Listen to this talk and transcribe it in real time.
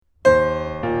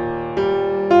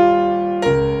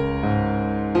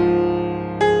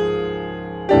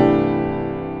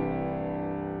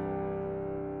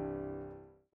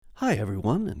Hi,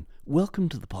 everyone, and welcome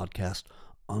to the podcast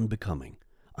On Becoming.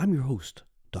 I'm your host,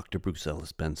 Dr. Bruce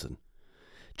Ellis Benson.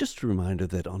 Just a reminder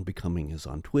that On Becoming is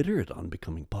on Twitter at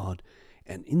OnBecomingPod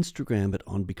and Instagram at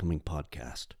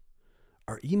OnBecomingPodcast.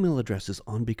 Our email address is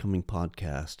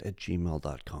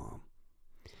onbecomingpodcast@gmail.com.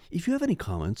 If you have any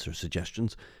comments or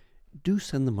suggestions, do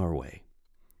send them our way.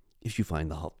 If you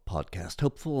find the podcast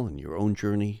helpful in your own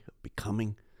journey of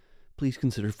becoming, please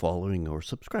consider following or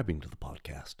subscribing to the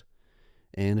podcast.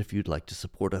 And if you'd like to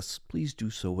support us, please do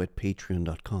so at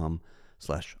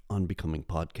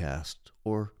patreon.com/onbecomingpodcast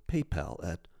or PayPal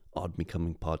at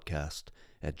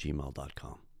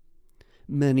onbecomingpodcast@gmail.com.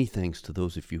 Many thanks to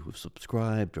those of you who've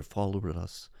subscribed or followed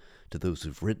us, to those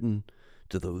who've written,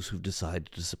 to those who've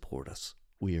decided to support us.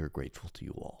 We are grateful to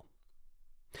you all.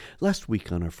 Last week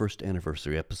on our first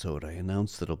anniversary episode, I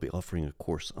announced that I'll be offering a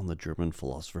course on the German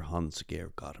philosopher Hans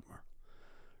Georg Gadamer.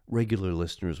 Regular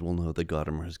listeners will know that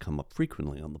Gadamer has come up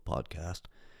frequently on the podcast,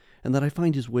 and that I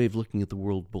find his way of looking at the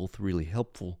world both really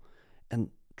helpful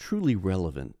and truly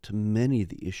relevant to many of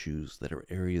the issues that are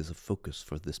areas of focus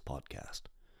for this podcast.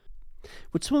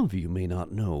 What some of you may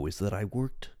not know is that I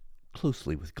worked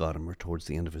closely with Gadamer towards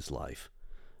the end of his life.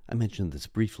 I mentioned this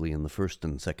briefly in the first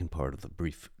and second part of the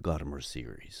brief Gadamer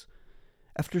series.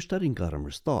 After studying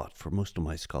Gadamer's thought for most of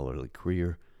my scholarly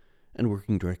career, and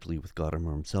working directly with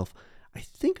Gadamer himself, I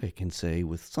think I can say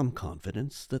with some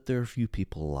confidence that there are few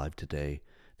people alive today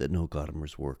that know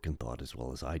Gadamer's work and thought as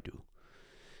well as I do.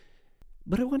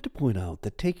 But I want to point out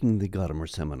that taking the Gadamer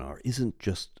seminar isn't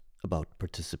just about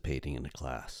participating in a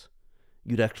class.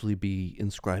 You'd actually be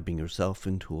inscribing yourself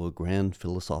into a grand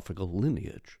philosophical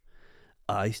lineage.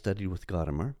 I studied with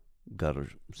Gadamer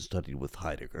studied with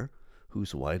Heidegger,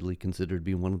 who's widely considered to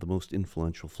be one of the most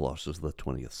influential philosophers of the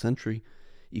 20th century,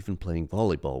 even playing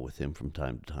volleyball with him from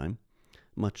time to time,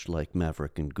 much like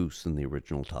Maverick and Goose in the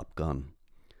original Top Gun.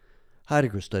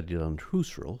 Heidegger studied under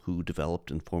Husserl, who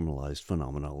developed and formalized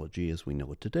phenomenology as we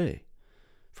know it today.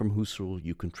 From Husserl,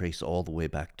 you can trace all the way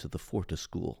back to the Forte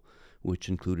School, which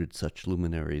included such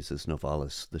luminaries as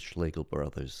Novalis, the Schlegel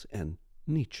brothers, and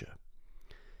Nietzsche.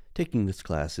 Taking this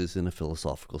class is, in a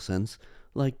philosophical sense,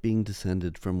 like being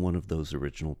descended from one of those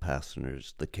original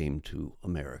passengers that came to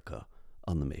America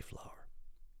on the Mayflower.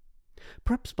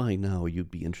 Perhaps by now you'd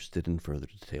be interested in further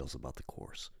details about the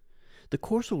course. The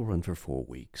course will run for 4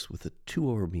 weeks, with a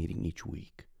 2-hour meeting each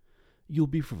week. You'll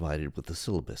be provided with a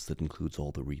syllabus that includes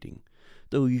all the reading,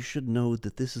 though you should know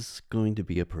that this is going to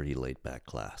be a pretty laid-back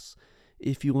class.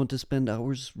 If you want to spend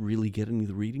hours really getting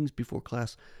the readings before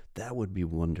class, that would be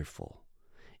wonderful.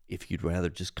 If you'd rather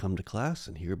just come to class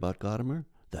and hear about Gadamer,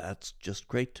 that's just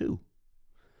great too.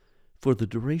 For the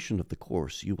duration of the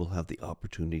course, you will have the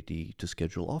opportunity to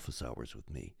schedule office hours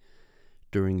with me.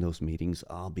 During those meetings,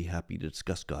 I'll be happy to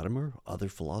discuss Gadamer, other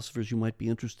philosophers you might be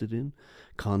interested in,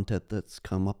 content that's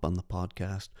come up on the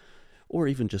podcast, or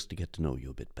even just to get to know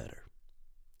you a bit better.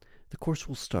 The course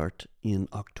will start in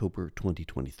October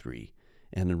 2023,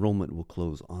 and enrollment will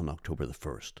close on October the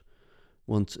 1st.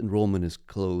 Once enrollment is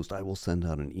closed, I will send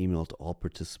out an email to all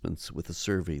participants with a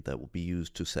survey that will be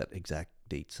used to set exact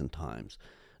dates and times.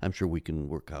 I'm sure we can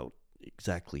work out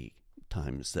exactly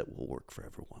times that will work for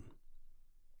everyone.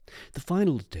 The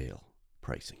final detail,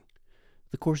 pricing.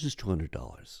 The course is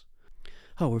 $200.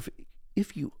 However,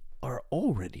 if you are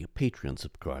already a Patreon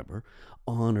subscriber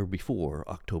on or before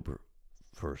October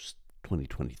 1st,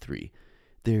 2023,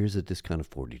 there's a discount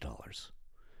of $40.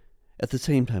 At the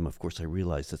same time, of course, I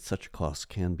realize that such costs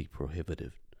can be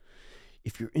prohibitive.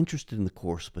 If you're interested in the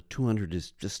course, but $200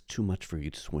 is just too much for you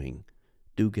to swing,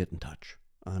 do get in touch.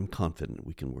 I'm confident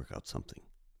we can work out something.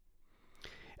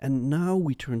 And now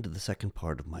we turn to the second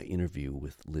part of my interview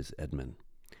with Liz Edman.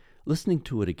 Listening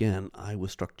to it again, I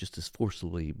was struck just as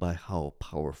forcibly by how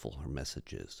powerful her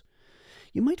message is.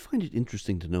 You might find it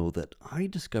interesting to know that I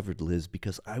discovered Liz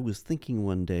because I was thinking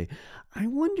one day, I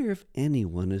wonder if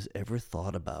anyone has ever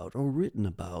thought about or written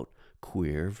about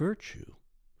queer virtue.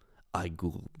 I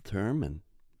Googled the term, and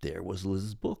there was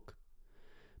Liz's book.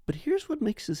 But here's what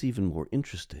makes this even more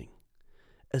interesting.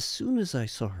 As soon as I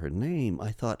saw her name,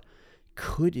 I thought,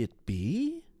 could it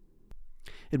be?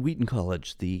 At Wheaton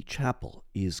College, the chapel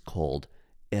is called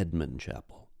Edman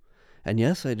Chapel. And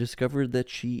yes, I discovered that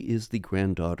she is the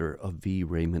granddaughter of V.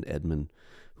 Raymond Edman,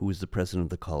 who was the president of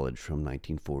the college from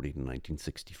 1940 to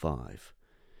 1965.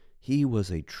 He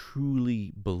was a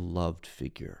truly beloved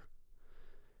figure.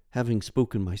 Having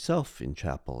spoken myself in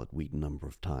chapel at Wheaton a number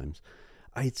of times,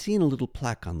 I had seen a little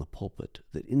plaque on the pulpit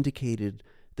that indicated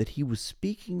that he was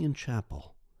speaking in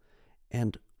chapel,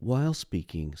 and while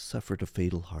speaking suffered a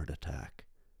fatal heart attack.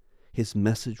 His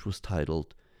message was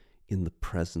titled, "In the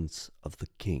Presence of the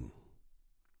King."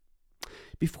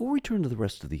 Before we turn to the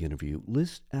rest of the interview,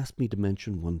 Liz asked me to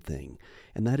mention one thing,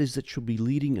 and that is that she'll be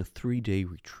leading a 3-day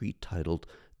retreat titled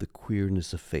The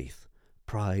Queerness of Faith,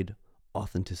 Pride,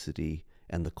 Authenticity,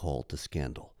 and the Call to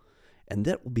Scandal. And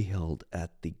that will be held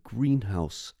at the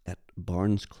Greenhouse at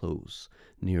Barnes Close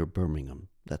near Birmingham.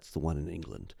 That's the one in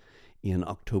England, in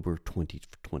October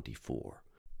 2024.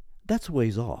 That's a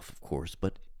ways off, of course,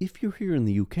 but if you're here in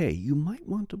the UK, you might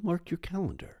want to mark your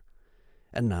calendar.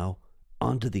 And now,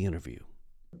 on to the interview.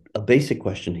 A basic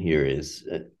question here is,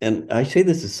 and I say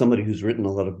this as somebody who's written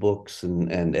a lot of books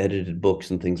and edited books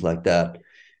and things like that.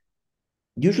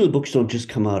 Usually books don't just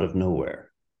come out of nowhere.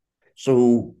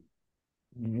 So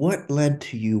what led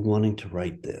to you wanting to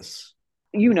write this?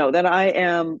 You know that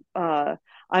I'm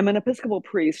an Episcopal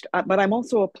priest, but I'm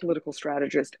also a political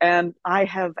strategist, and I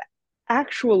have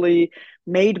actually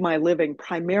made my living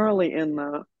primarily in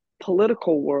the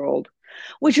political world,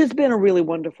 which has been a really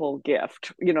wonderful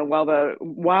gift. You know,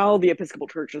 while the Episcopal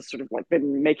Church has sort of like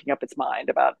been making up its mind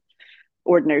about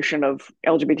ordination of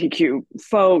LGBTQ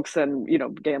folks and, you know,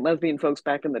 gay and lesbian folks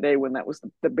back in the day when that was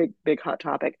the big hot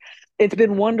topic. It's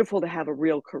been wonderful to have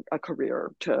a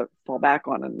career to fall back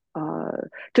on and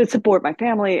to support my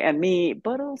family and me,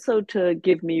 but also to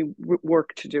give me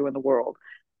work to do in the world.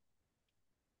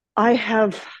 I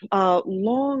have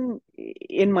long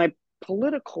in my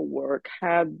political work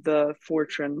had the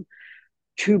fortune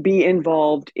to be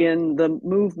involved in the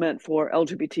movement for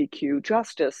LGBTQ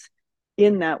justice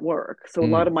in that work. So a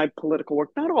lot of my political work,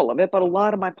 not all of it, but a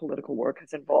lot of my political work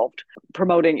has involved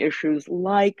promoting issues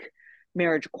like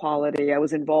marriage equality. I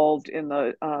was involved in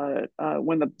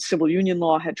when the civil union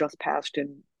law had just passed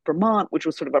in Vermont, which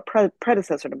was sort of a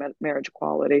predecessor to marriage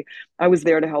equality. I was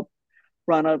there to help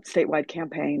run a statewide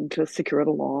campaign to secure the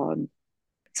law.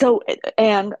 So,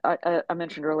 and I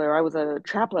mentioned earlier, I was a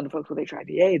chaplain to folks with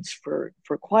HIV/AIDS for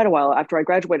quite a while after I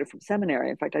graduated from seminary.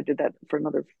 In fact, I did that for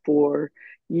another 4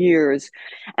 years.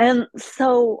 And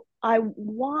so I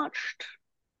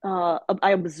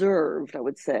observed, I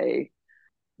would say,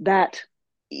 that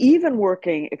even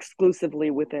working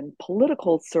exclusively within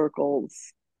political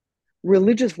circles,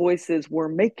 religious voices were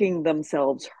making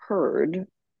themselves heard,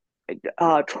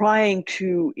 trying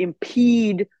to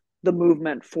impede the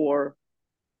movement for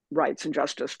rights and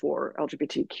justice for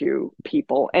LGBTQ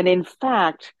people. And in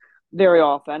fact, very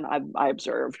often I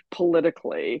observed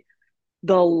politically,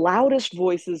 the loudest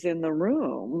voices in the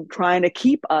room trying to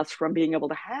keep us from being able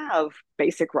to have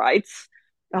basic rights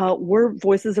were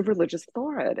voices of religious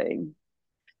authority.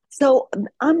 So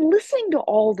I'm listening to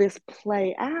all this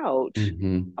play out,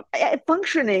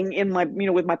 functioning in my,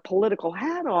 with my political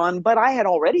hat on, but I had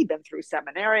already been through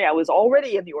seminary. I was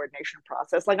already in the ordination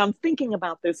process. Like I'm thinking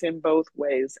about this in both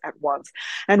ways at once.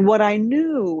 And what I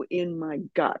knew in my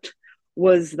gut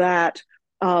was that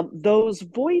those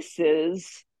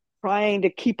voices trying to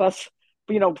keep us,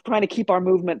 trying to keep our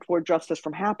movement toward justice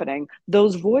from happening,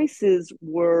 those voices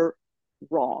were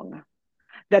wrong.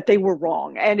 That they were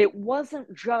wrong. And it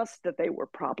wasn't just that they were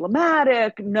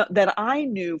problematic, that I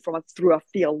knew through a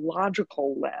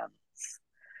theological lens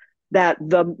that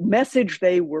the message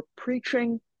they were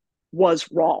preaching was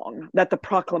wrong, that the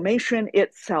proclamation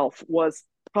itself was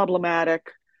problematic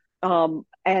and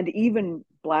even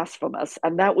blasphemous.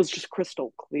 And that was just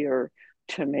crystal clear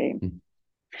to me.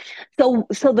 So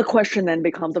the question then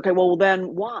becomes, okay, well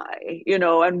then why,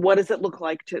 and what does it look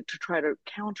like to try to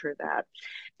counter that?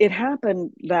 It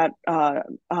happened that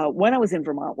when I was in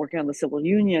Vermont working on the civil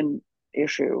union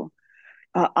issue,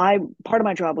 part of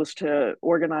my job was to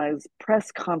organize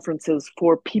press conferences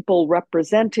for people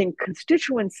representing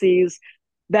constituencies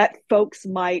that folks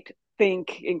might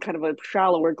think in kind of a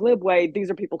shallower, glib way, these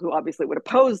are people who obviously would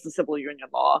oppose the civil union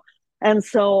law. And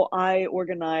so I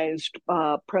organized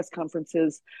press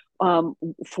conferences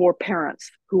for parents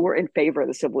who were in favor of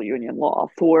the civil union law,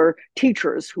 for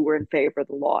teachers who were in favor of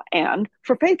the law, and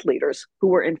for faith leaders who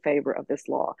were in favor of this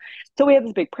law. So we had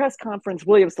this big press conference.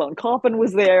 William Sloane Coffin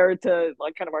was there to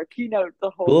like kind of our keynote, the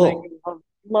whole thing.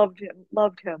 Loved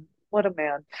him. What a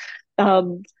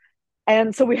man.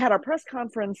 And so we had our press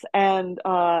conference, and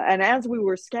as we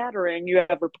were scattering, you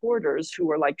have reporters who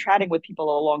were like chatting with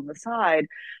people along the side,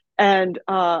 and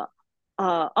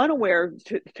unknown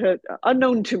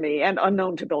to me and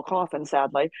unknown to Bill Coffin,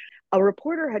 sadly, a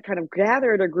reporter had kind of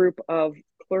gathered a group of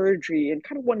clergy in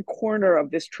kind of one corner of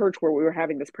this church where we were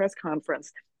having this press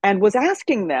conference and was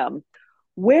asking them,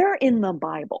 where in the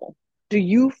Bible do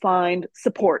you find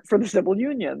support for the civil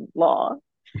union law?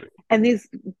 And these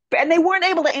and they weren't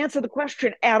able to answer the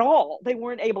question at all. They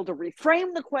weren't able to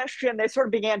reframe the question. They sort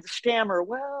of began to stammer,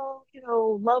 well,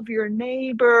 love your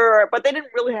neighbor, but they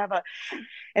didn't really have a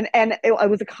and it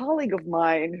was a colleague of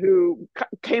mine who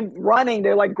came running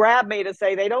to like grab me to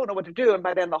say they don't know what to do, and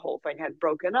by then the whole thing had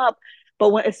broken up.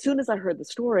 But as soon as I heard the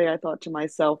story, I thought to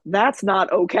myself, that's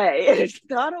not okay. It's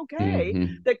not okay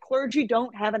Mm-hmm. that clergy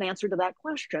don't have an answer to that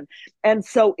question. And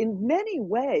so in many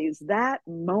ways that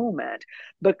moment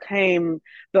became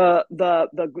the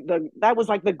that was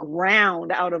like the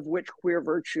ground out of which queer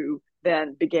virtue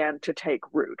then began to take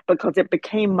root, because it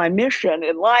became my mission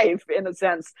in life, in a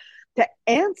sense, to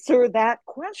answer that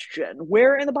question.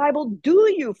 Where in the Bible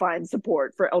do you find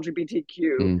support for LGBTQ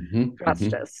Mm-hmm. Mm-hmm.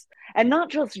 justice? And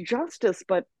not just justice,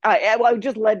 but I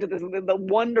just led to this the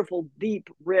wonderful, deep,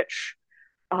 rich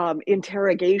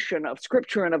interrogation of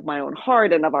scripture and of my own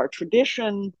heart and of our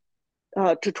tradition,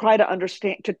 to try to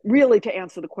understand, to really to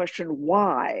answer the question,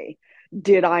 why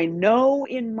did I know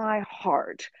in my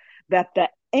heart that the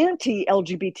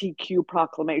anti-LGBTQ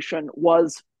proclamation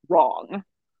was wrong?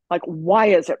 Like, why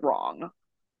is it wrong?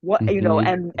 What, Mm-hmm.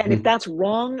 and if Mm-hmm. that's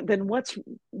wrong, then what's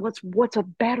a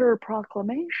better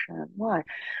proclamation? Why?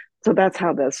 So that's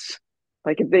how this,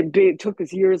 like, it took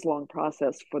this years long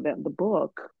process for the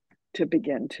book to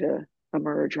begin to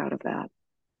emerge out of that.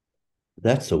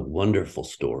 That's a wonderful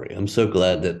story. I'm so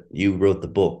glad that you wrote the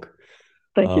book.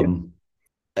 Thank you. Um,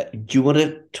 do you want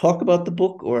to talk about the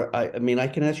book, or I mean, I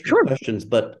can ask you Sure. questions,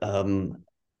 but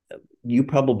you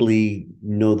probably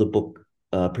know the book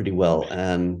pretty well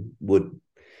and would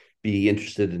be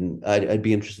interested in. I'd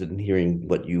be interested in hearing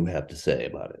what you have to say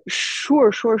about it.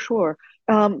 Sure, sure, sure.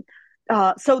 Um,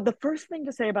 so the first thing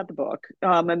to say about the book,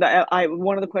 and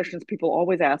one of the questions people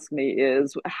always ask me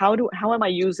is how am I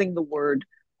using the word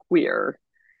queer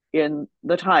in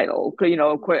the title?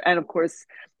 And of course,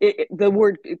 the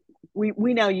word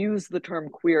we now use the term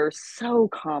queer so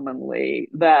commonly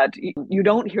that you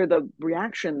don't hear the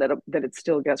reaction that it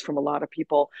still gets from a lot of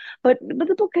people. But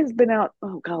the book has been out.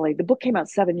 Oh golly, the book came out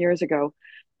 7 years ago,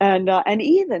 and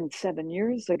even 7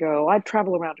 years ago, I'd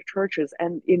travel around to churches,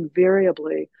 and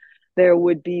invariably there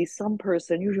would be some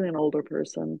person, usually an older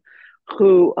person,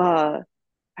 who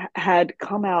had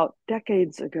come out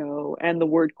decades ago, and the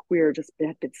word queer just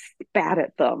had been spat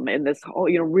at them in this whole,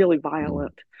 really Mm.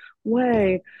 violent Yeah.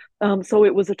 way. So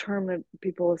it was a term that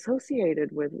people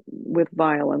associated with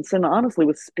violence, and honestly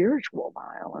with spiritual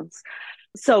violence.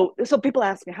 So people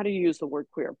ask me, how do you use the word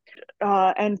queer?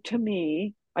 And to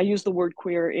me, I use the word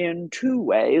queer in two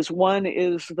ways. One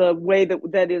is the way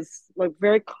that is like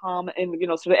very common in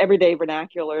sort of everyday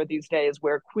vernacular these days,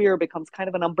 where queer becomes kind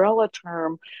of an umbrella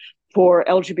term for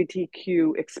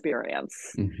LGBTQ experience.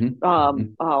 Mm-hmm.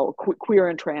 Mm-hmm. Queer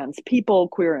and trans people,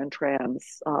 queer and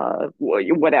trans,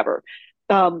 whatever.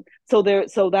 So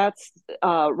that's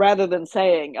rather than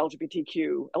saying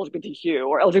LGBTQ,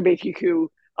 or LGBTQ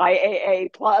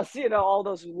IAA plus, all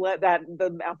those that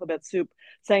the alphabet soup,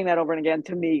 saying that over and again,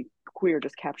 to me, queer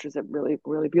just captures it really,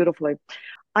 really beautifully.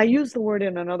 I use the word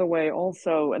in another way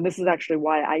also, and this is actually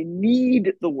why I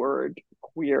need the word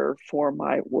queer for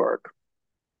my work.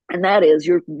 And that is,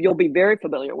 you'll be very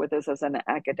familiar with this as an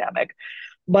academic,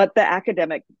 but the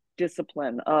academic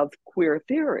discipline of queer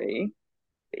theory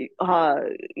uh,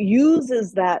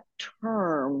 uses that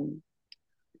term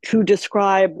to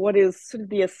describe what is sort of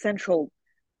the essential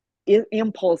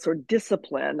impulse or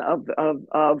discipline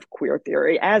of queer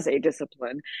theory as a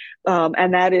discipline,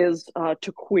 and that is,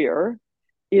 to queer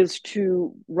is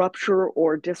to rupture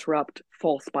or disrupt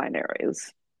false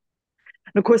binaries.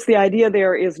 And of course, the idea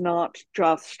there is not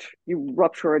just you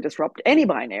rupture or disrupt any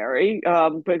binary,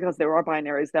 because there are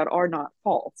binaries that are not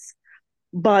false.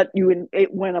 But when a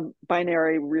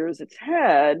binary rears its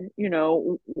head,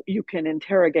 you can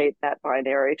interrogate that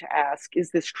binary to ask,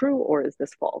 is this true or is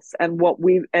this false? And what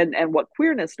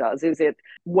queerness does is,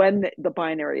 when the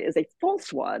binary is a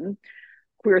false one,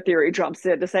 queer theory jumps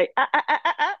in to say, is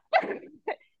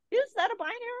that a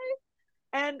binary?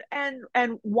 And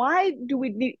why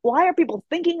are people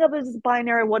thinking of it as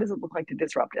binary? What does it look like to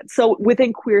disrupt it? So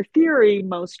within queer theory,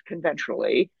 most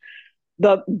conventionally,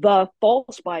 the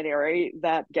false binary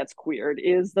that gets queered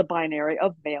is the binary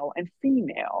of male and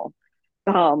female.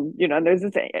 There's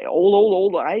this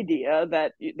old idea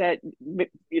that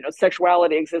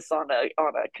sexuality exists on a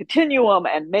continuum,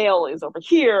 and male is over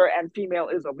here and female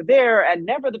is over there, and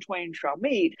never the twain shall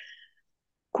meet.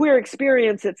 Queer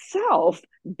experience itself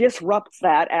disrupts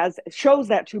that, as shows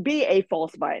that to be a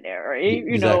false binary,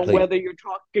 Exactly. whether you're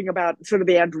talking about sort of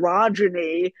the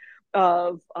androgyny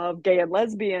of gay and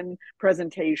lesbian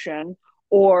presentation,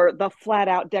 or the flat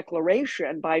out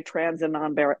declaration by trans and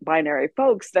non-binary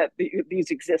folks that these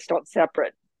exist on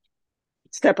separate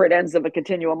ends of a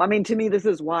continuum. I mean, to me, this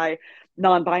is why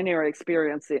non-binary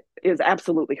experience is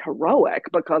absolutely heroic,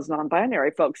 because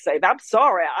non-binary folks say, I'm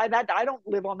sorry, I don't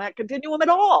live on that continuum at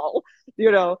all,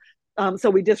 you know. So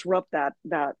we disrupt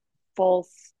that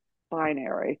false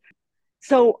binary.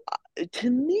 So to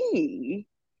me,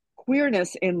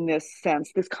 queerness in this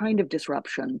sense, this kind of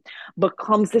disruption,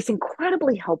 becomes this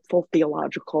incredibly helpful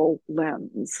theological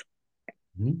lens.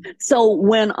 Mm-hmm. So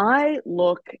when I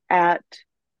look at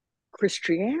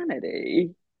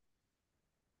Christianity,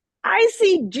 I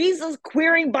see Jesus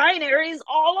queering binaries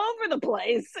all over the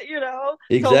place, you know.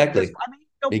 So just, Exactly. I mean, you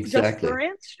know, Exactly.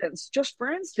 just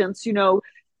for instance, you know,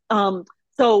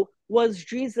 so was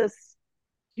Jesus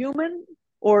human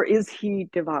or is he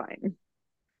divine?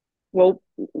 Well,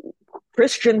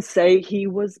 Christians say he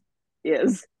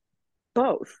is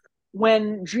both.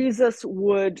 When Jesus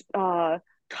would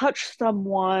touch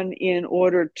someone in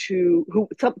order to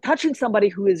touching somebody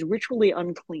who is ritually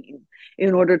unclean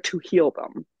in order to heal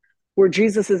them, were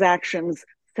Jesus's actions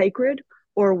sacred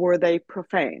or were they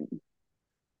profane?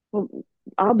 Well,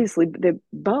 obviously they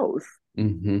both.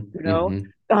 Mm-hmm. You know,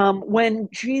 Mm-hmm. when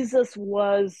Jesus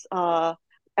was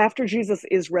after Jesus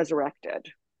is resurrected,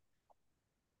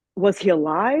 was he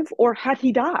alive or had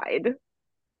he died?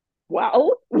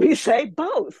 Well, we say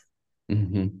both,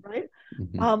 Mm-hmm. right?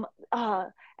 Mm-hmm. Um, uh,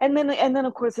 and then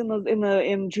of course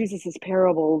in Jesus's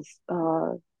parables,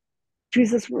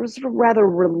 Jesus rather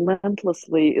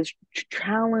relentlessly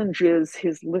challenges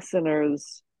his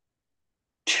listeners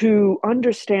to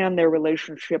understand their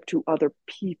relationship to other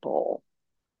people,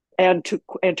 and to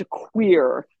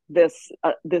queer this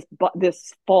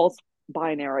false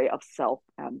binary of self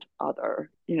and other.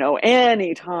 You know,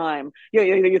 anytime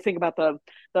you think about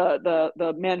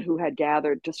the men who had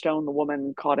gathered to stone the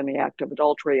woman caught in the act of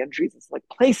adultery, and Jesus like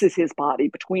places his body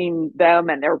between them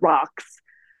and their rocks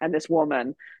and this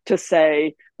woman to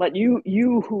say, let you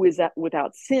who is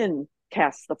without sin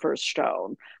cast the first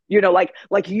stone. You know,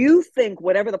 like you think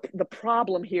whatever the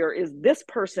problem here is this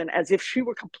person, as if she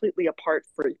were completely apart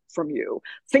from you.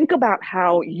 Think about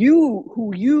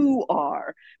who you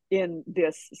are in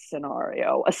this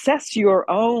scenario. Assess your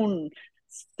own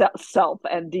self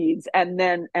and deeds, and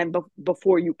then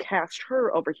before you cast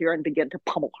her over here and begin to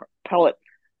pummel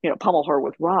her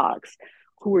with rocks.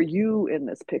 Who are you in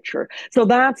this picture? So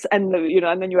that's, and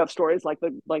then you have stories like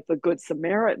the Good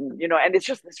Samaritan, you know, and it's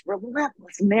just this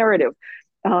relentless narrative,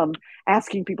 um,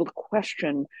 asking people to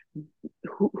question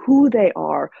who they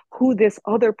are, who this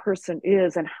other person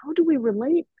is, and how do we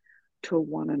relate to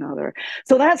one another.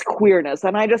 So that's queerness,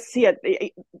 and I just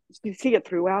you see it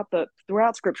throughout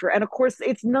Scripture. And of course,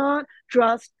 it's not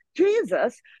just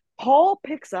Jesus. Paul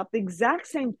picks up the exact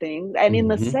same thing, and in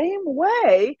the Mm-hmm. same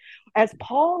way as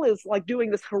Paul is like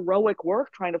doing this heroic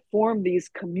work trying to form these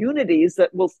communities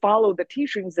that will follow the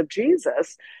teachings of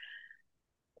Jesus,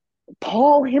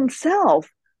 Paul himself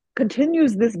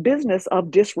continues this business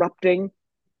of disrupting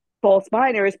false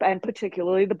binaries, and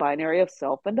particularly the binary of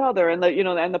self and other. And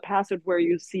the passage where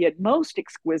you see it most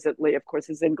exquisitely, of course,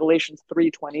 is in Galatians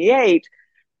 3:28.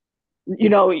 You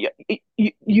know,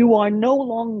 you are no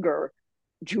longer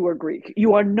Jew or Greek.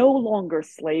 You are no longer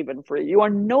slave and free. You are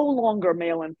no longer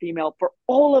male and female, for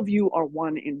all of you are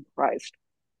one in Christ.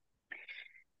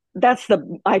 That's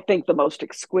I think, the most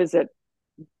exquisite,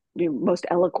 most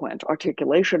eloquent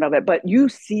articulation of it. But you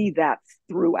see that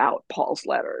throughout Paul's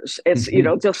letters. It's,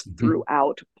 Mm-hmm. just Mm-hmm.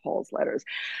 throughout Paul's letters.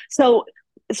 So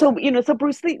so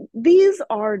Bruce, these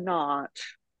are not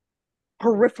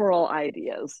peripheral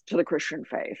ideas to the Christian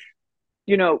faith.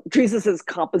 You know, Jesus's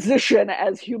composition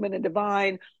as human and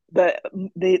divine, the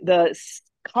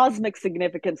cosmic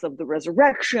significance of the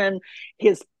resurrection,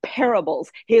 his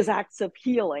parables, his acts of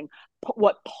healing,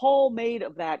 what Paul made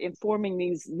of that in forming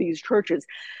these churches.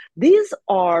 These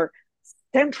are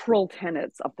central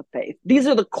tenets of the faith. These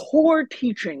are the core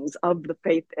teachings of the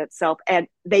faith itself, and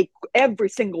every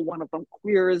single one of them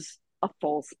queers a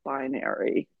false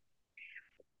binary.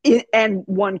 And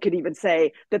one could even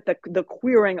say that the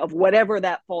queering of whatever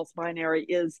that false binary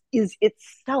is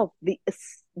itself the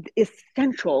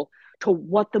essential to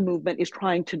what the movement is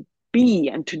trying to be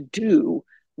and to do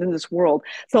in this world.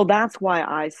 So that's why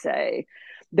I say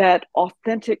that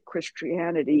authentic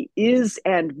Christianity is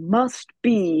and must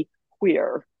be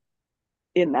queer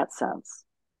in that sense.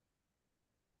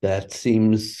 That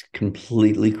seems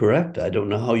completely correct. I don't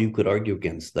know how you could argue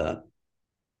against that.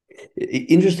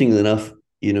 Interestingly enough,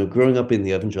 growing up in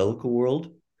the evangelical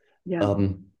world, Yeah.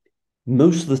 um,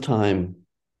 most of the time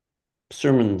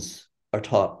sermons are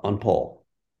taught on Paul.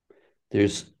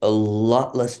 There's a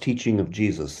lot less teaching of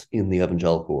Jesus in the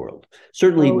evangelical world.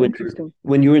 Certainly, Oh, when interesting.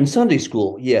 you're in Sunday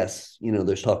school, yes,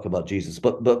 there's talk about Jesus.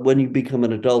 But when you become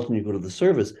an adult and you go to the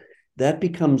service, that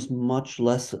becomes much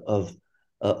less of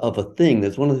a thing.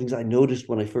 That's one of the things I noticed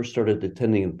when I first started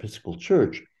attending an Episcopal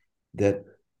church, that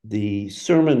the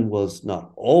sermon was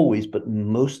not always, but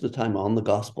most of the time on the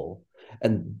gospel,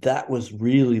 and that was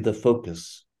really the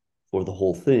focus for the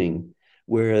whole thing.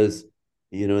 Whereas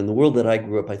in the world that I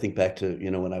grew up, I think back to,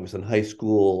 when I was in high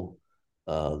school,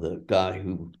 the guy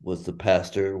who was the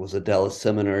pastor was a Dallas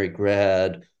Seminary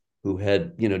grad who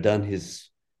had, done his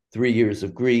 3 years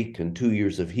of Greek and 2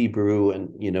 years of Hebrew and,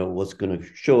 was going to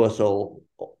show us all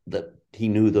that he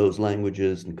knew those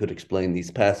languages and could explain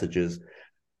these passages.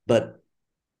 But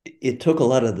it took a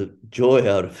lot of the joy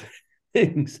out of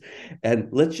things. And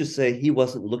let's just say he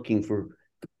wasn't looking for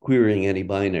querying any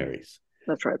binaries.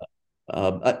 That's right.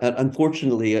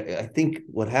 Unfortunately, I think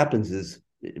what happens is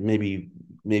maybe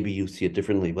you see it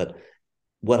differently, but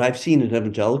what I've seen in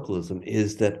evangelicalism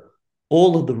is that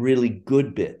all of the really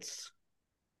good bits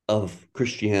of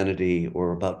Christianity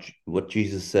or about what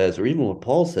Jesus says, or even what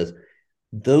Paul says,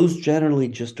 those generally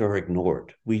just are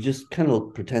ignored. We just kind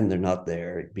of pretend they're not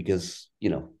there because,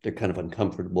 they're kind of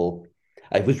uncomfortable.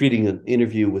 I was reading an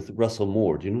interview with Russell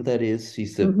Moore. Do you know who that is? He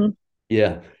said, Mm-hmm.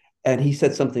 yeah. And he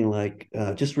said something like,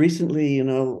 just recently,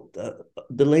 the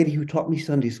lady who taught me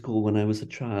Sunday school when I was a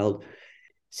child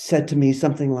said to me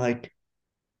something like,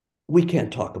 we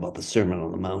can't talk about the Sermon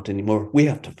on the Mount anymore. We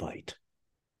have to fight.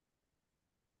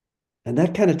 And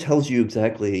that kind of tells you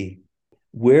exactly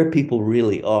where people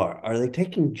really are. Are they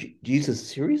taking Jesus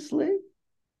seriously?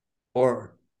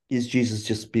 Or is Jesus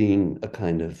just being a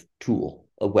kind of tool,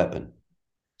 a weapon?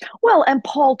 Well, and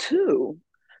Paul too.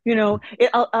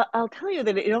 I'll tell you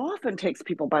that it often takes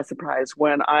people by surprise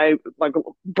when I like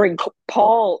bring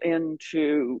Paul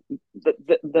into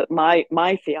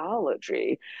my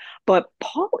theology, but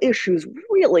Paul issues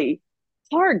really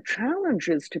hard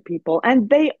challenges to people, and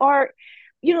they are,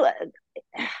 you know,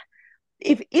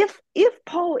 if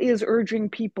Paul is urging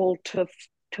people to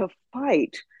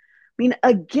fight, I mean,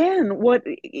 again, what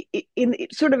in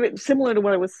sort of similar to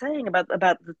what I was saying about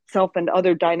the self and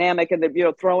other dynamic and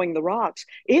the throwing the rocks.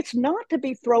 It's not to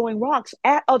be throwing rocks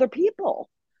at other people.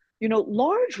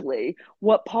 Largely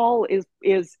what Paul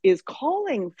is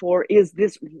calling for is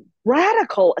this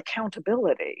radical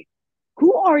accountability.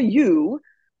 Who are you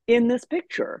in this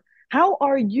picture? How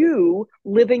are you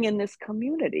living in this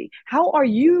community? How are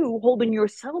you holding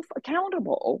yourself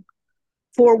accountable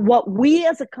for what we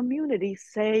as a community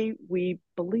say we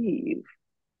believe?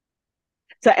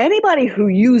 So anybody who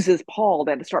uses Paul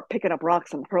then to start picking up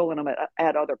rocks and hurling them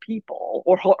at other people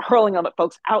or hurling them at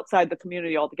folks outside the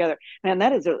community altogether, man,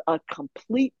 that is a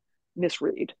complete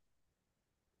misread.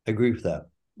 I agree with that.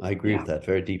 I agree Yeah, with that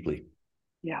very deeply.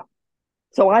 yeah.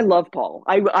 So I love Paul.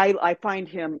 I find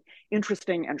him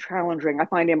interesting and challenging. I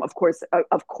find him, of course,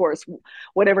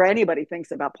 whatever anybody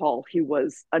thinks about Paul, he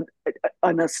was an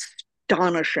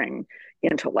astonishing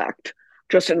intellect,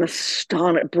 just an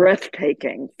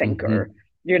breathtaking thinker.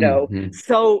 Mm-hmm. Mm-hmm.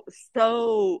 So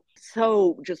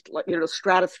just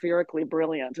stratospherically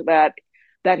brilliant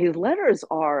that his letters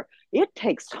are. It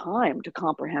takes time to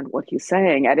comprehend what he's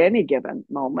saying at any given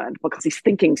moment because he's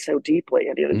thinking so deeply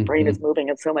and his brain is Mm-hmm. moving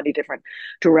in so many different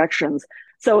directions.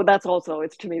 So that's also,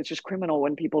 to me, it's just criminal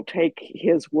when people take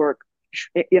his work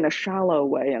in a shallow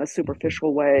way, in a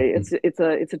superficial way. Mm-hmm.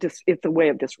 It's a way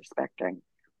of disrespecting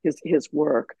his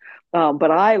work. But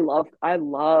I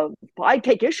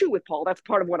take issue with Paul. That's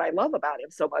part of what I love about him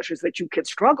so much, is that you can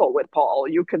struggle with Paul.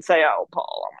 You can say, "Oh,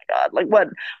 Paul, oh my God, like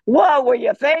what were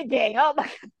you thinking? Oh my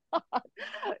God,"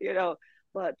 you know.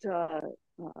 But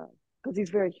because he's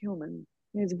very human,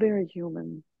 he's very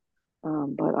human.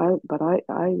 I'm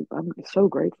so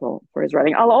grateful for his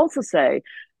writing. I'll also say,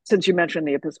 since you mentioned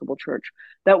the Episcopal Church,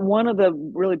 that one of the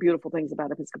really beautiful things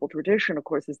about Episcopal tradition, of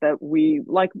course, is that we,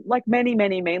 like many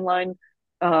mainline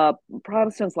uh,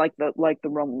 Protestants, like the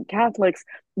Roman Catholics,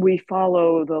 we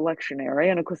follow the lectionary,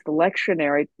 and of course, the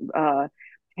lectionary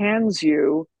hands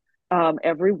you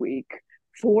every week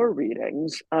four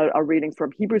readings: a reading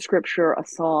from Hebrew Scripture, a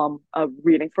psalm, a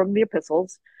reading from the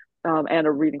epistles, and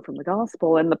a reading from the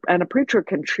gospel, and a preacher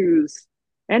can choose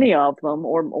any of them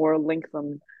or link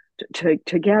them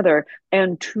together.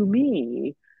 And to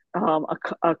me,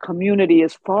 a community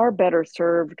is far better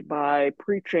served by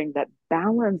preaching that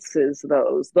balances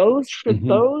those. Mm-hmm.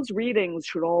 Those readings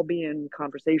should all be in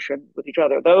conversation with each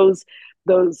other. Those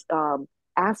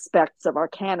aspects of our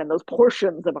canon, those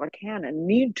portions of our canon,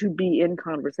 need to be in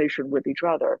conversation with each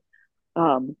other.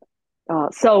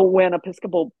 So when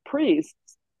Episcopal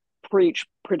priests preach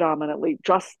predominantly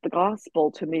just the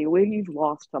gospel, to me, we've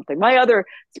lost something. My other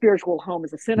spiritual home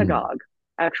is a synagogue,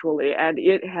 actually, and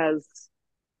it has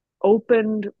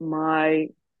opened my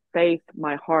faith,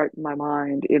 my heart, my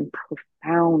mind in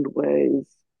profound ways,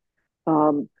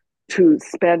 to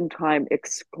spend time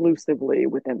exclusively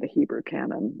within the Hebrew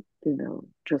canon.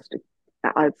 Just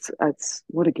it's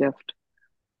what a gift.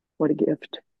 What a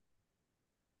gift.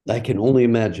 I can only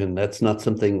imagine. That's not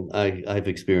something I've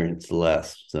experienced the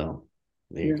last. So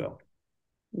there you Yeah. go.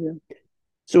 Yeah.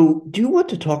 So, do you want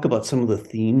to talk about some of the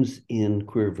themes in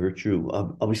queer virtue?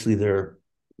 Obviously, there are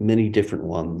many different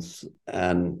ones,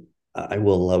 and I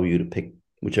will allow you to pick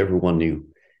whichever one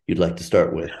you'd like to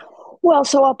start with. Well,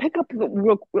 so I'll pick up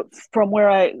from where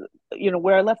I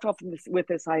left off with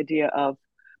this idea of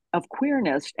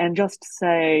queerness, and just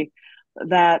say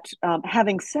that,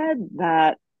 having said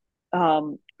that,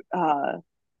 um, uh,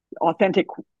 authentic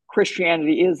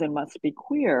Christianity is and must be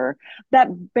queer,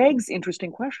 that begs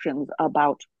interesting questions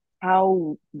about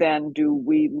how then do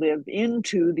we live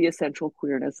into the essential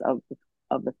queerness of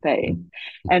the faith.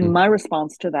 And my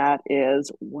response to that is,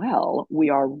 well, we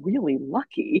are really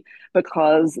lucky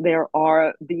because there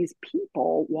are these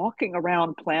people walking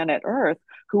around planet Earth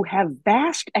who have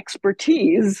vast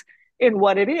expertise in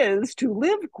what it is to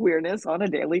live queerness on a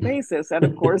daily basis. And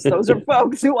of course, those are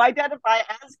folks who identify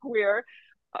as queer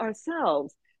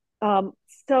ourselves. Um,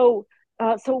 so,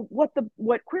 so what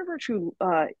queer virtue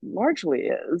largely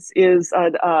is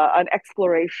an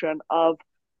exploration of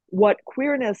what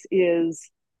queerness is,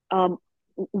 um,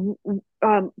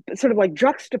 sort of like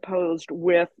juxtaposed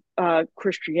with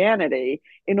Christianity,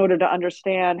 in order to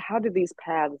understand how do these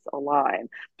paths align.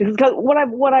 Because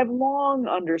what I've long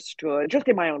understood, just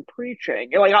in my own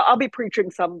preaching, like I'll be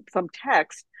preaching some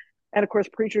text, and of course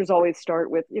preachers always start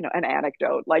with an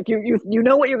anecdote. Like you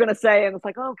know what you're going to say, and it's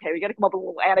like, oh, okay, we got to come up with a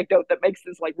little anecdote that makes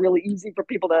this like really easy for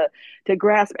people to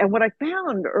grasp. And what I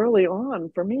found early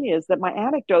on for me is that my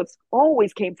anecdotes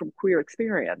always came from queer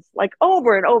experience. Like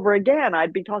over and over again,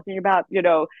 I'd be talking about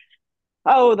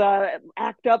oh, the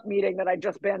ACT UP meeting that I'd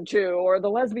just been to, or the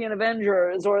Lesbian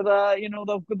Avengers, or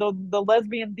the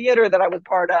lesbian theater that I was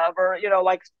part of, or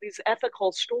like these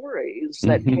ethical stories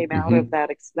that came out of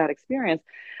that experience.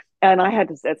 And I had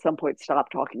to at some point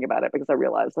stop talking about it because I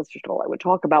realized that's just all I would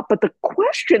talk about. But the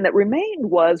question that remained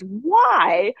was,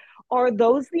 why are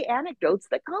those the anecdotes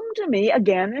that come to me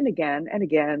again and again and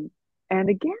again and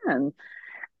again?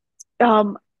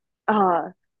 Um, uh,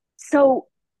 so,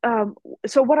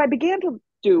 so what I began to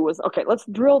do was, okay, let's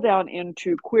drill down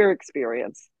into queer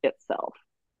experience itself.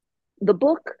 The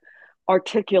book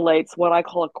articulates what I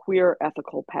call a queer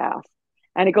ethical path,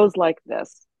 and it goes like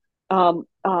this. Um,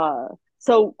 uh,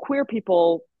 so queer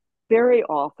people, very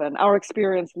often, our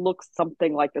experience looks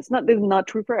something like this. This is not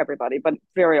true for everybody, but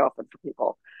very often for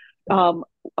people.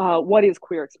 What is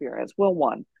queer experience? Well,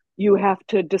 one, you have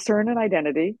to discern an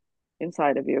identity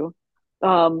inside of you.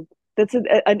 That's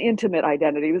an intimate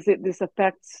identity. This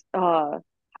affects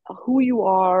who you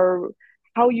are,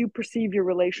 how you perceive your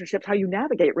relationships, how you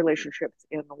navigate relationships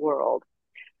in the world.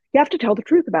 You have to tell the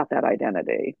truth about that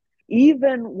identity,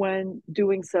 even when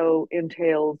doing so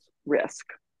entails risk.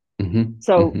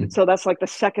 So that's like the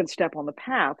second step on the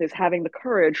path, is having the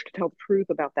courage to tell the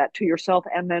truth about that to yourself,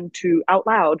 and then to out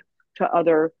loud to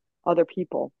other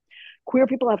people. Queer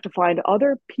people have to find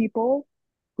other people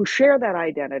who share that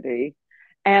identity,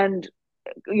 and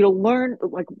learn,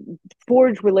 like,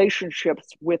 forge relationships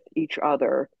with each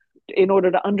other in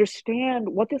order to understand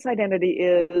what this identity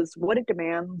is, what it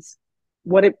demands,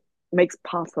 what it makes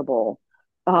possible.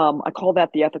 I call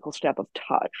that the ethical step of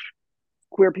touch.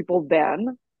 Queer people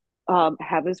then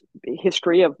have this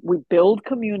history of, we build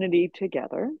community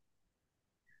together.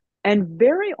 And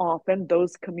very often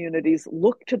those communities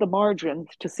look to the margins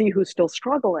to see who's still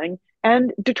struggling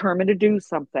and determine to do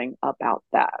something about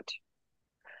that.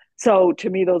 So to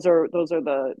me, those are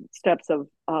the steps of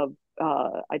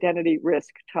identity, risk,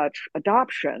 touch,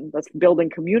 adoption. That's building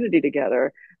community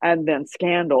together, and then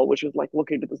scandal, which is like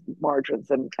looking to the margins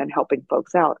and helping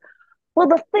folks out. Well,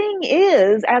 the thing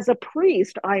is, as a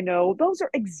priest, I know those are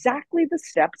exactly the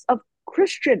steps of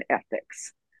Christian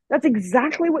ethics. That's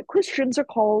exactly what Christians are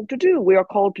called to do. We are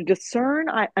called to discern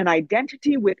an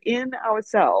identity within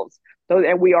ourselves. So,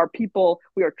 and we are people,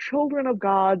 we are children of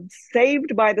God,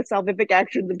 saved by the salvific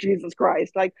actions of Jesus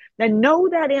Christ. Like, and know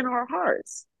that in our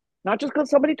hearts, not just because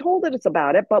somebody told us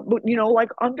about it, but like,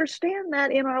 understand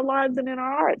that in our lives and in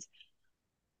our hearts.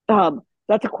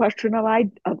 That's a question of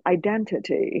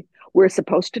identity. We're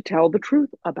supposed to tell the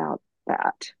truth about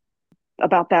that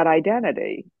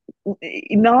identity,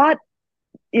 not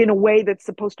in a way that's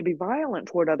supposed to be violent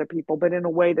toward other people, but in a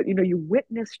way that, you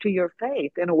witness to your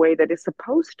faith in a way that is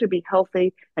supposed to be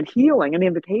healthy and healing, an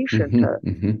invitation Hmm.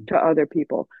 Hmm. to other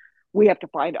people. We have to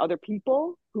find other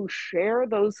people who share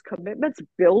those commitments,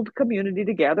 build community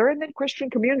together. And then Christian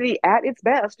community at its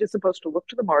best is supposed to look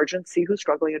to the margins, see who's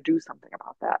struggling, and do something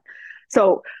about that.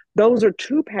 So those are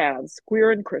two paths,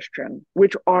 queer and Christian,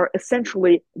 which are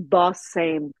essentially the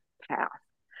same path.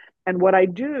 And what I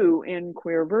do in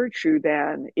Queer Virtue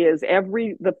then is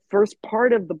the first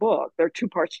part of the book, there are two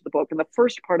parts to the book, and the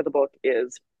first part of the book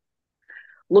is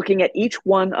looking at each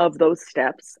one of those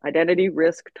steps: identity,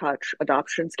 risk, touch,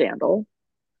 adoption, scandal,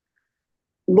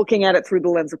 looking at it through the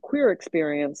lens of queer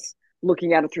experience,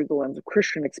 looking at it through the lens of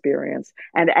Christian experience,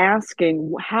 and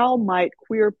asking how might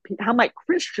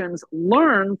Christians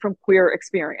learn from queer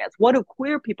experience? What do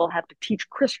queer people have to teach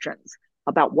Christians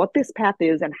about what this path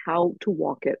is and how to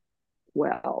walk it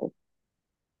well?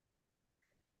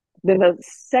 Then the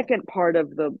second part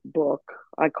of the book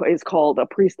is called A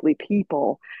Priestly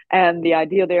People. And the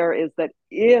idea there is that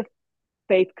if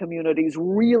faith communities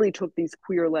really took these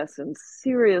queer lessons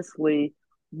seriously,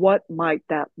 what might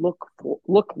that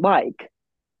look like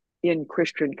in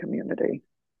Christian community?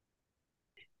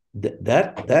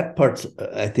 That part's,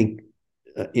 I think,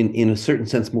 in a certain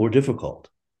sense, more difficult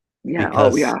Yeah. Oh,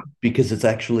 because yeah. because it's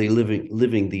actually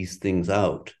living these things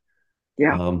out.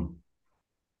 Yeah. Um,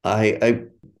 I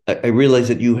I realize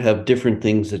that you have different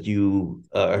things that you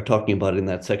are talking about in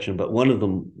that section, but one of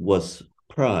them was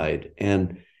pride,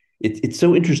 and it's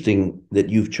so interesting that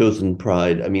you've chosen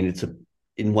pride. I mean,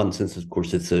 in one sense, of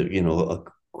course, it's a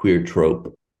queer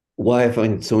trope. Why I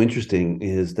find it so interesting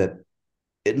is that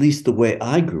at least the way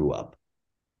I grew up,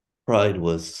 pride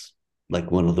was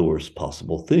like one of the worst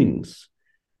possible things.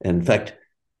 And in fact,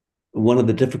 one of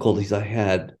the difficulties I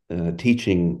had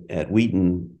teaching at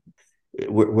Wheaton,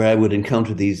 where I would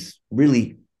encounter these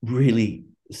really, really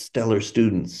stellar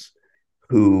students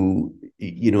who,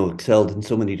 excelled in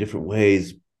so many different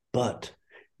ways, but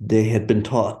they had been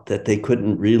taught that they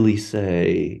couldn't really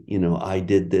say, I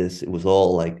did this. It was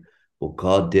all like, well,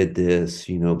 God did this,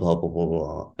 blah, blah, blah,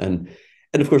 blah. And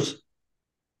of course,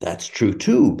 that's true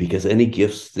too, because any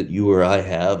gifts that you or I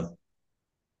have,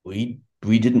 we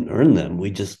didn't earn them.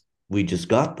 We just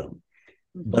got them.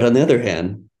 But Mm-hmm. on the other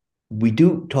hand, we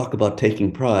do talk about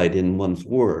taking pride in one's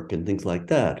work and things like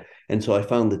that. And so I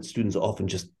found that students often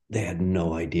they had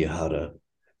no idea how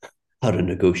to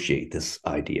negotiate this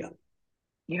idea.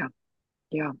 Yeah.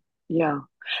 Yeah. Yeah.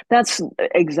 That's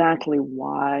exactly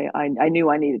why I knew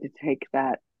I needed to take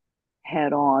that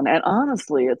head on. And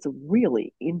honestly, it's a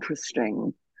really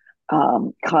interesting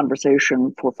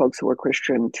conversation for folks who are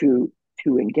Christian to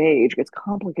engage. It's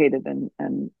complicated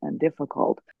and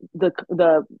difficult. The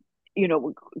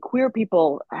queer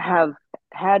people have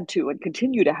had to and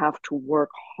continue to have to work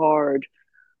hard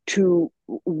to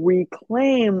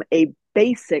reclaim a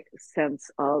basic sense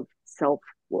of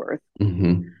self-worth,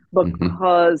 Mm-hmm. Mm-hmm.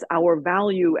 because our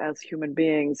value as human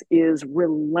beings is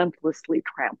relentlessly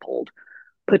trampled,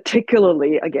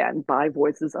 particularly again by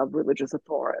voices of religious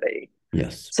authority.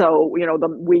 Yes. So,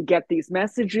 we get these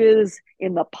messages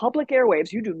in the public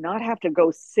airwaves. You do not have to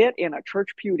go sit in a church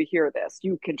pew to hear this.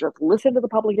 You can just listen to the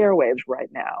public airwaves right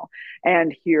now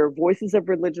and hear voices of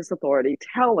religious authority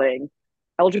telling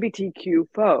LGBTQ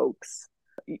folks,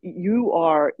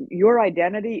 your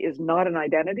identity is not an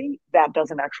identity that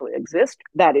doesn't actually exist,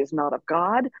 that is not of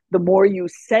God. The more you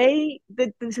say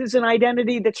that this is an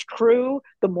identity that's true,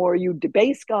 the more you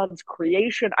debase God's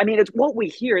creation. I mean, it's what we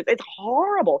hear. It's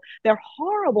horrible. They're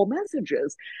horrible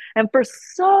messages. And for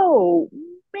so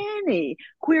many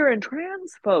queer and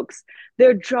trans folks,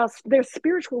 they're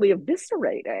spiritually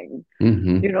eviscerating.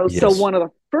 Mm-hmm. So Yes. one of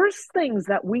the first things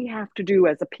that we have to do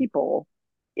as a people,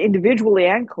 individually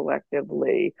and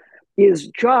collectively, is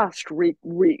just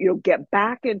get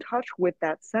back in touch with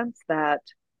that sense that,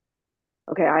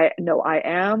 okay, I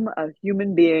am a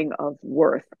human being of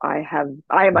worth. I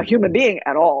am a human being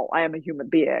at all. I am a human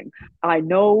being. I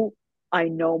know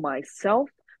myself.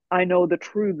 I know the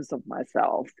truths of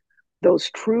myself. Those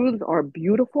truths are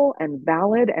beautiful and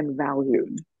valid and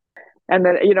valued. And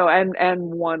then, and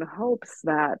one hopes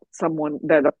that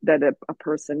a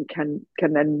person can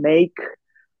then make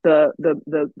the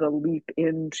leap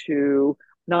into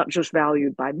not just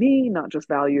valued by me, not just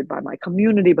valued by my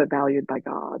community, but valued by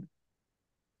God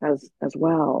as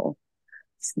well.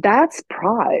 That's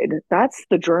pride. That's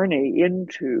the journey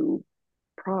into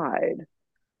pride.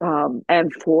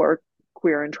 And for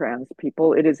queer and trans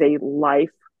people, it is a life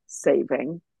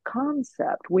saving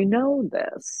concept. We know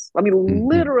this. I mean, Mm-hmm.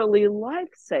 literally life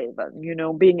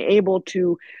saving, being able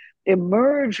to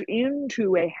emerge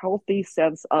into a healthy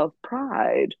sense of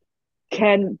pride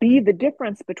can be the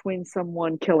difference between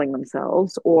someone killing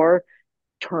themselves or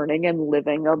turning and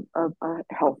living a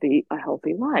healthy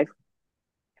life.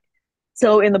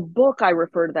 So in the book, I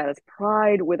refer to that as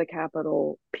pride with a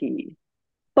capital P.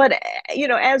 But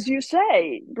as you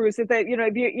say, Bruce,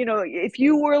 if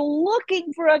you were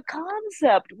looking for a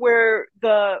concept where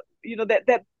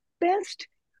that best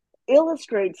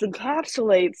illustrates,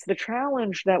 encapsulates the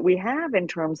challenge that we have in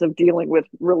terms of dealing with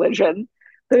religion,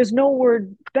 there's no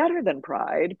word better than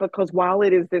pride, because while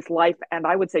it is this life and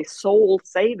I would say soul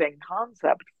saving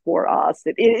concept for us,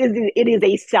 it is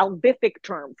a salvific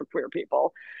term for queer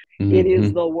people. It is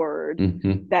Mm-hmm. the word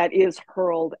Mm-hmm. that is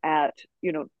hurled at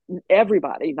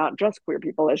everybody, not just queer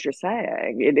people, as you're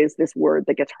saying. It is this word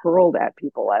that gets hurled at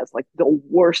people as like the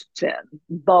worst sin,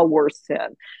 the worst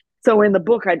sin. So in the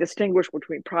book, I distinguish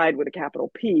between pride with a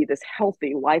capital P, this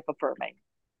healthy, life affirming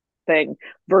thing,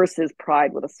 versus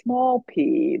pride with a small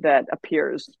p that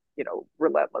appears,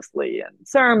 relentlessly in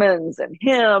sermons and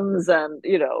hymns and,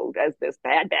 as this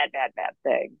bad, bad, bad, bad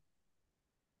thing.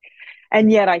 And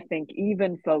yet, I think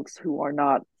even folks who are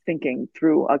not thinking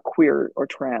through a queer or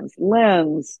trans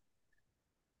lens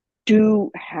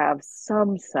do have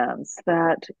some sense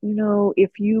that,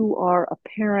 if you are a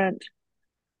parent,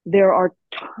 there are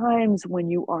times when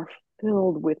you are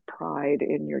filled with pride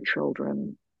in your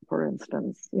children, for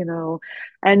instance,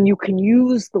 and you can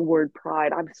use the word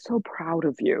pride. I'm so proud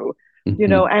of you,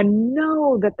 Mm-hmm. and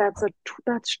know that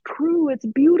that's true. It's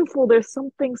beautiful. There's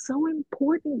something so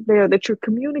important there that you're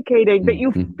communicating, that you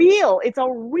Mm-hmm. feel. It's a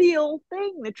real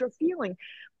thing that you're feeling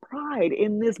pride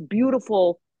in this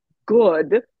beautiful,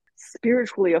 good,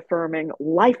 spiritually affirming,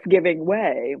 life-giving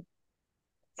way.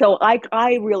 So I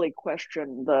really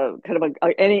question the kind of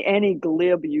any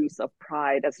glib use of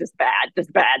pride as just bad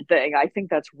thing. I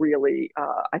think that's really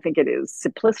I think it is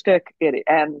simplistic,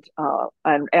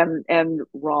 and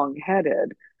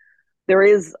wrong-headed. There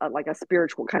is like a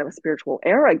spiritual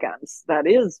arrogance that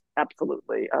is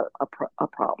absolutely a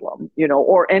problem,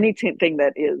 or anything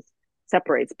that is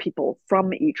separates people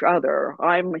from each other.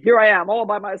 I am all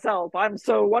by myself. I'm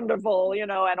so wonderful,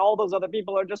 and all those other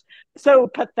people are just so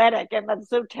pathetic and that's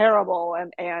so terrible,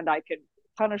 and I can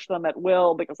punish them at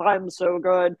will because I'm so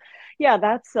good. Yeah,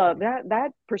 that's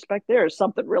that perspective. There's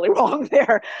something really wrong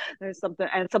there. There's something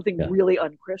Yeah. really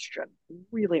unchristian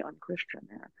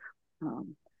there.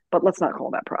 Um, but let's not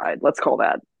call that pride. Let's call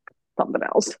that something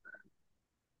else.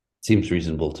 Seems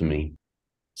reasonable to me.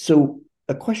 So,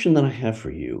 a question that I have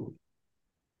for you,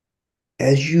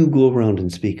 as you go around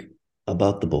and speak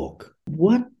about the book,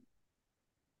 what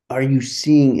are you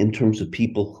seeing in terms of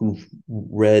people who've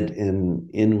read and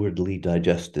inwardly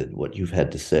digested what you've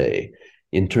had to say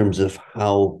in terms of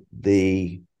how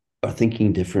they are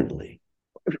thinking differently?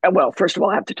 Well, first of all,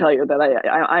 I have to tell you that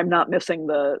I'm not missing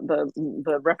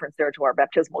the reference there to our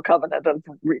baptismal covenant of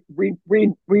read.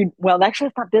 Well, actually,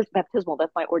 it's not this baptismal.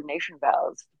 That's my ordination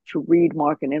vows, to read,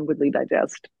 mark, and inwardly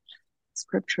digest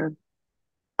scripture.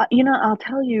 I'll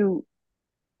tell you,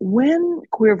 when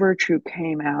Queer Virtue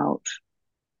came out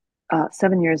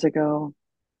 7 years ago,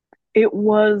 it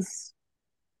was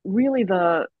really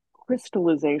the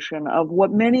crystallization of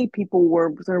what many people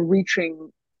were sort of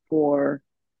reaching for.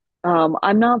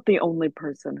 I'm not the only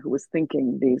person who was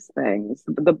thinking these things.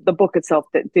 The book itself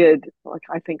that did, like,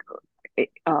 I think,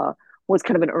 was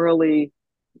kind of an early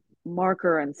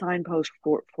marker and signpost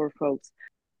for folks.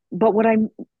 But what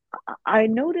I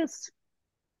noticed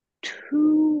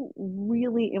two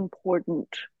really important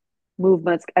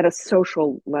movements at a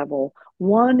social level.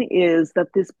 One is that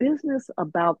this business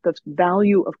about the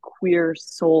value of queer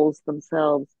souls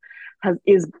themselves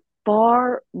is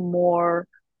far more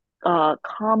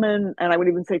common, and I would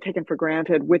even say taken for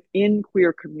granted within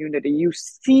queer community. You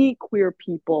see queer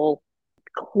people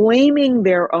claiming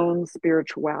their own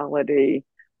spirituality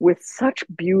with such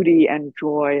beauty and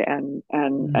joy and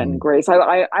Mm. grace.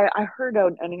 I heard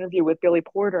an interview with Billy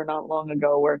Porter not long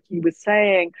ago where he was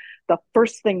saying the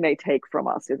first thing they take from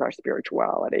us is our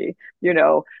spirituality,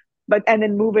 but and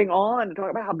then moving on to talk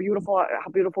about how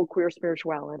beautiful queer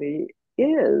spirituality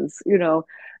is,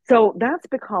 so that's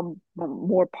become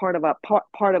more part of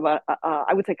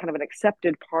I would say kind of an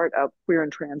accepted part of queer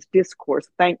and trans discourse.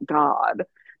 Thank God.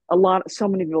 So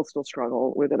many people still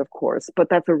struggle with it, of course, but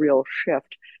that's a real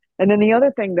shift. And then the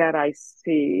other thing that I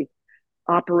see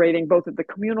operating both at the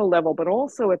communal level, but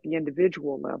also at the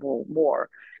individual level more,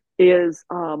 is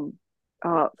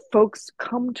folks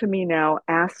come to me now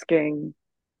asking,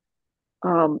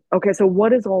 okay, so what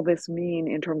does all this mean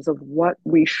in terms of what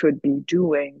we should be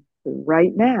doing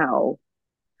right now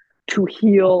to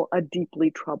heal a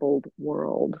deeply troubled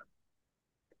world?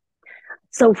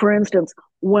 So, for instance,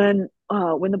 when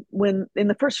in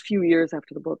the first few years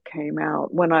after the book came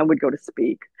out, when I would go to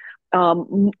speak,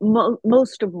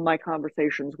 most of my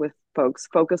conversations with folks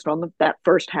focused on that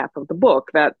first half of the book,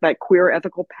 that queer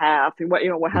ethical path. What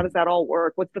how does that all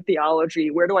work? What's the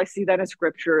theology? Where do I see that in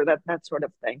scripture? That sort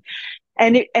of thing.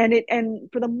 And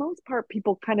for the most part,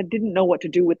 people kind of didn't know what to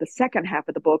do with the second half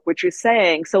of the book, which is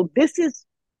saying, so this is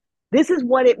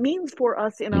what it means for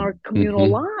us in our communal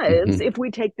Mm-hmm. lives Mm-hmm. if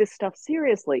we take this stuff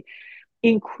seriously.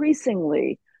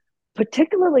 Increasingly,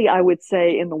 particularly, I would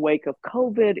say, in the wake of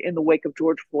COVID, in the wake of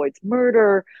George Floyd's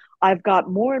murder, I've got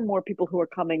more and more people who are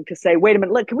coming to say, wait a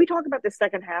minute, look, can we talk about this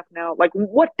second half now? Like,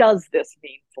 what does this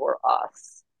mean for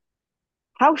us?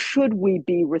 How should we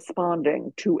be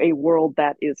responding to a world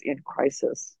that is in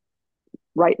crisis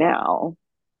right now?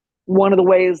 One of the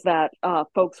ways that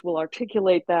folks will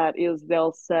articulate that is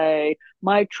they'll say,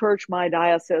 my church, my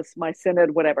diocese, my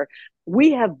synod, whatever,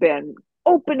 we have been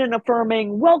open and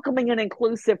affirming, welcoming and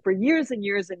inclusive for years and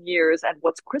years and years. And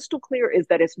what's crystal clear is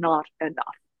that it's not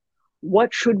enough.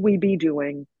 What should we be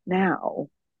doing now?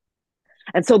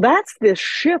 And so that's this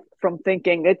shift from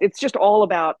thinking it's just all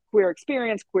about queer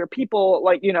experience, queer people,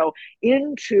 like,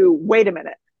 into wait a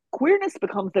minute, queerness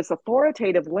becomes this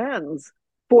authoritative lens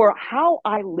for how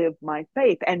I live my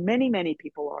faith. And many, many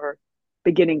people are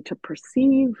beginning to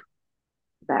perceive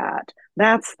that.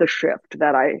 That's the shift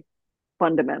that I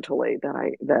fundamentally,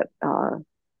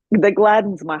 that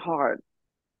gladdens my heart,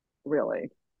 really.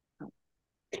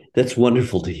 That's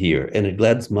wonderful to hear, and it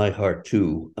glads my heart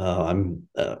too. I'm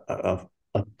a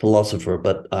philosopher,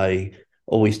 but I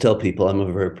always tell people I'm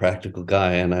a very practical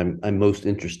guy, and I'm most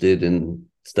interested in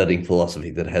studying philosophy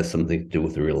that has something to do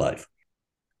with real life.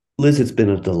 Liz, it's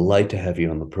been a delight to have you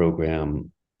on the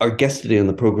program. Our guest today on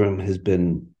the program has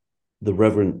been the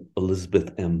Reverend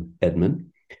Elizabeth M. Edman,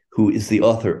 who is the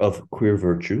author of Queer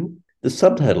Virtue. The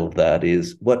subtitle of that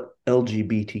is What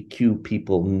LGBTQ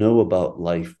People Know About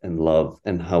Life and Love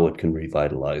and How It Can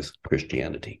Revitalize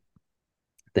Christianity.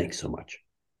 Thanks so much.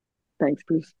 Thanks,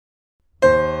 Bruce.